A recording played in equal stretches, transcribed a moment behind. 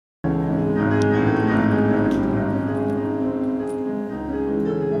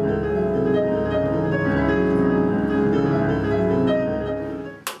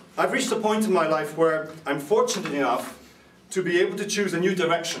I've reached a point in my life where I'm fortunate enough to be able to choose a new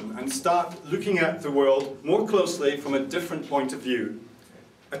direction and start looking at the world more closely from a different point of view.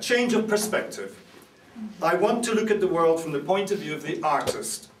 A change of perspective. I want to look at the world from the point of view of the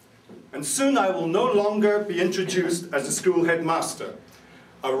artist. And soon I will no longer be introduced as a school headmaster,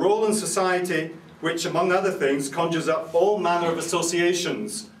 a role in society which, among other things, conjures up all manner of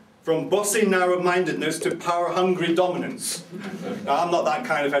associations, from bossy narrow-mindedness to power-hungry dominance. Now, I'm not that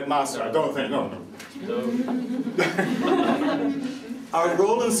kind of headmaster, I don't think, no. Our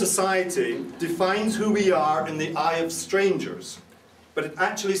role in society defines who we are in the eye of strangers, but it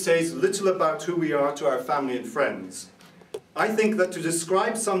actually says little about who we are to our family and friends. I think that to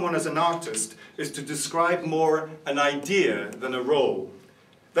describe someone as an artist is to describe more an idea than a role.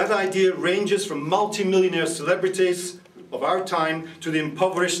 That idea ranges from multi-millionaire celebrities of our time to the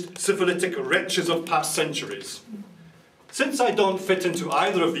impoverished syphilitic wretches of past centuries. Since I don't fit into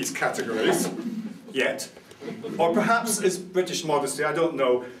either of these categories, yet, or perhaps it's British modesty, I don't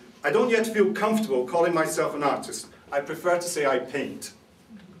know, I don't yet feel comfortable calling myself an artist. I prefer to say I paint.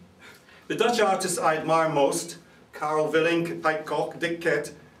 The Dutch artists I admire most, Karel Willink, Pijkok, Dick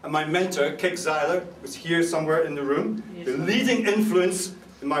Kett, and my mentor, Kik Zeiler, who's here somewhere in the room, the leading influence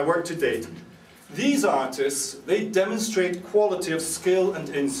in my work to date. These artists, they demonstrate quality of skill and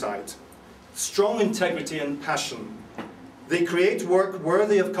insight, strong integrity and passion. They create work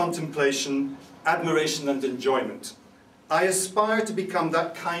worthy of contemplation, admiration and enjoyment. I aspire to become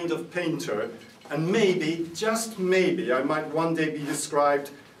that kind of painter, and maybe, just maybe, I might one day be described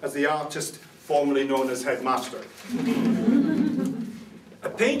as the artist formerly known as headmaster. A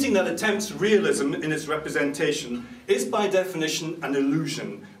painting that attempts realism in its representation is by definition an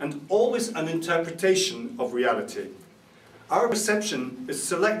illusion and always an interpretation of reality. Our perception is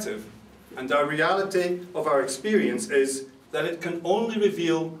selective, and our reality of our experience is that it can only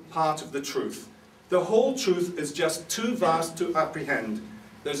reveal part of the truth. The whole truth is just too vast to apprehend.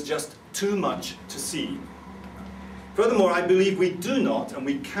 There's just too much to see. Furthermore, I believe we do not and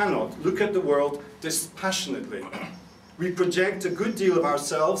we cannot look at the world dispassionately. We project a good deal of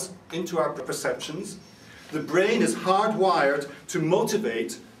ourselves into our perceptions. The brain is hardwired to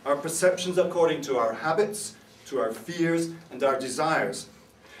motivate our perceptions according to our habits, to our fears, and our desires.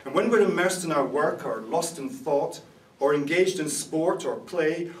 And when we're immersed in our work, or lost in thought, or engaged in sport or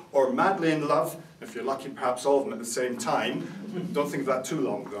play, or madly in love, if you're lucky perhaps all of them at the same time, don't think of that too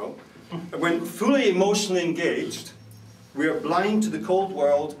long though, when fully emotionally engaged, we are blind to the cold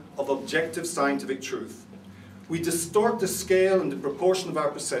world of objective scientific truth. We distort the scale and the proportion of our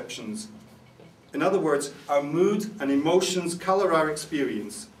perceptions. In other words, our mood and emotions colour our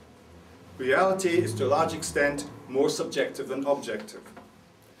experience. Reality is to a large extent more subjective than objective.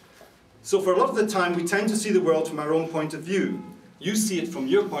 So for a lot of the time we tend to see the world from our own point of view. You see it from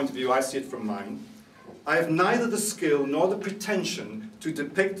your point of view, I see it from mine. I have neither the skill nor the pretension to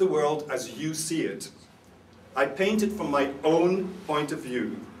depict the world as you see it. I paint it from my own point of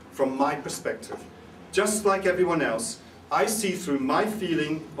view, from my perspective. Just like everyone else, I see through my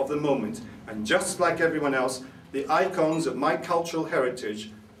feeling of the moment, and just like everyone else, the icons of my cultural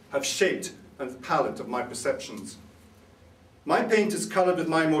heritage have shaped the palette of my perceptions. My paint is coloured with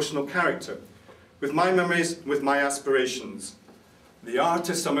my emotional character, with my memories, with my aspirations. The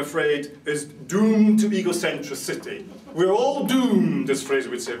artist, I'm afraid, is doomed to egocentricity. We're all doomed, as Fraser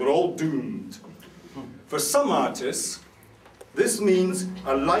would say, we're all doomed. For some artists, this means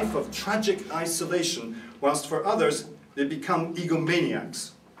a life of tragic isolation, whilst for others, they become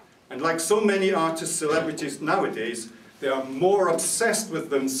egomaniacs. And like so many artist celebrities nowadays, they are more obsessed with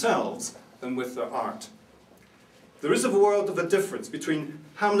themselves than with their art. There is a world of a difference between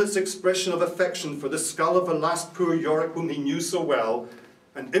Hamlet's expression of affection for the skull of a last poor Yorick whom he knew so well,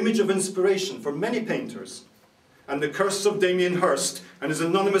 an image of inspiration for many painters, and the curse of Damien Hirst and his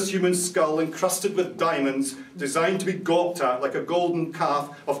anonymous human skull encrusted with diamonds designed to be gawped at like a golden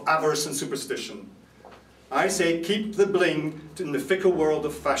calf of avarice and superstition. I say keep the bling in the fickle world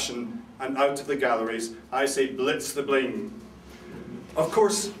of fashion and out of the galleries. I say blitz the bling. Of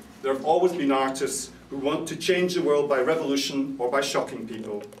course, there have always been artists who want to change the world by revolution or by shocking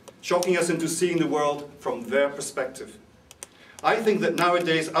people, shocking us into seeing the world from their perspective. I think that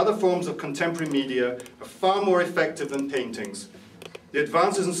nowadays other forms of contemporary media are far more effective than paintings. The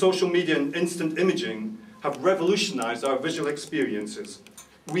advances in social media and instant imaging have revolutionized our visual experiences.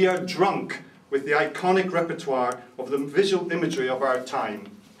 We are drunk with the iconic repertoire of the visual imagery of our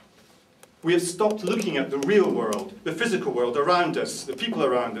time. We have stopped looking at the real world, the physical world around us, the people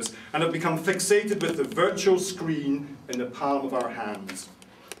around us, and have become fixated with the virtual screen in the palm of our hands.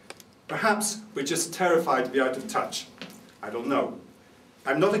 Perhaps we're just terrified to be out of touch. I don't know.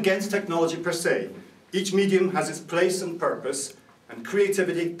 I'm not against technology per se. Each medium has its place and purpose, and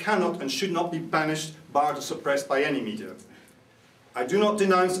creativity cannot and should not be banished, barred or suppressed by any media. I do not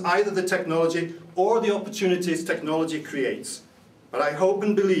denounce either the technology or the opportunities technology creates, but I hope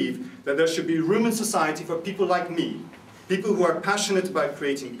and believe that there should be room in society for people like me, people who are passionate about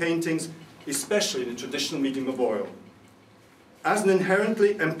creating paintings, especially in the traditional medium of oil. As an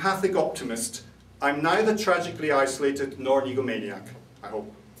inherently empathic optimist, I'm neither tragically isolated nor an egomaniac, I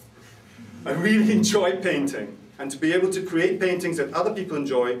hope. I really enjoy painting, and to be able to create paintings that other people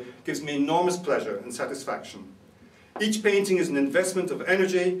enjoy gives me enormous pleasure and satisfaction. Each painting is an investment of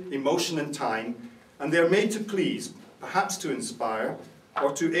energy, emotion and time, and they are made to please, perhaps to inspire,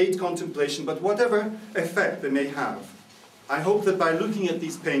 or to aid contemplation, but whatever effect they may have. I hope that by looking at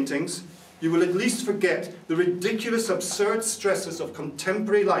these paintings, you will at least forget the ridiculous, absurd stresses of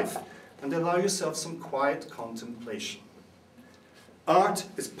contemporary life and allow yourself some quiet contemplation. Art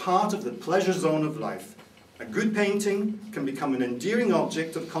is part of the pleasure zone of life. A good painting can become an endearing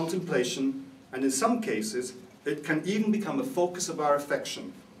object of contemplation, and in some cases, it can even become a focus of our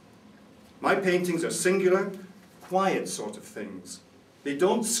affection. My paintings are singular, quiet sort of things. They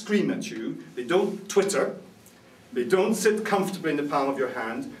don't scream at you, they don't twitter, they don't sit comfortably in the palm of your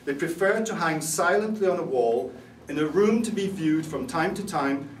hand. They prefer to hang silently on a wall in a room to be viewed from time to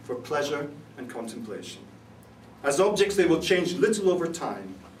time for pleasure and contemplation. As objects, they will change little over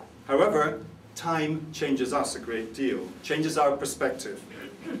time. However, time changes us a great deal, changes our perspective.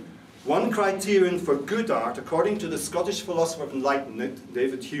 One criterion for good art, according to the Scottish philosopher of enlightenment,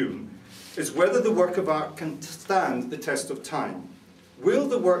 David Hume, is whether the work of art can stand the test of time. Will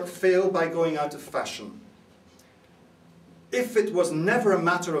the work fail by going out of fashion? If it was never a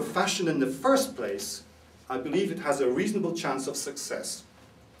matter of fashion in the first place, I believe it has a reasonable chance of success.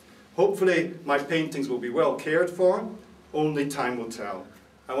 Hopefully, my paintings will be well cared for. Only time will tell.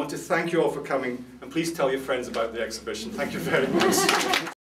 I want to thank you all for coming, and please tell your friends about the exhibition. Thank you very much.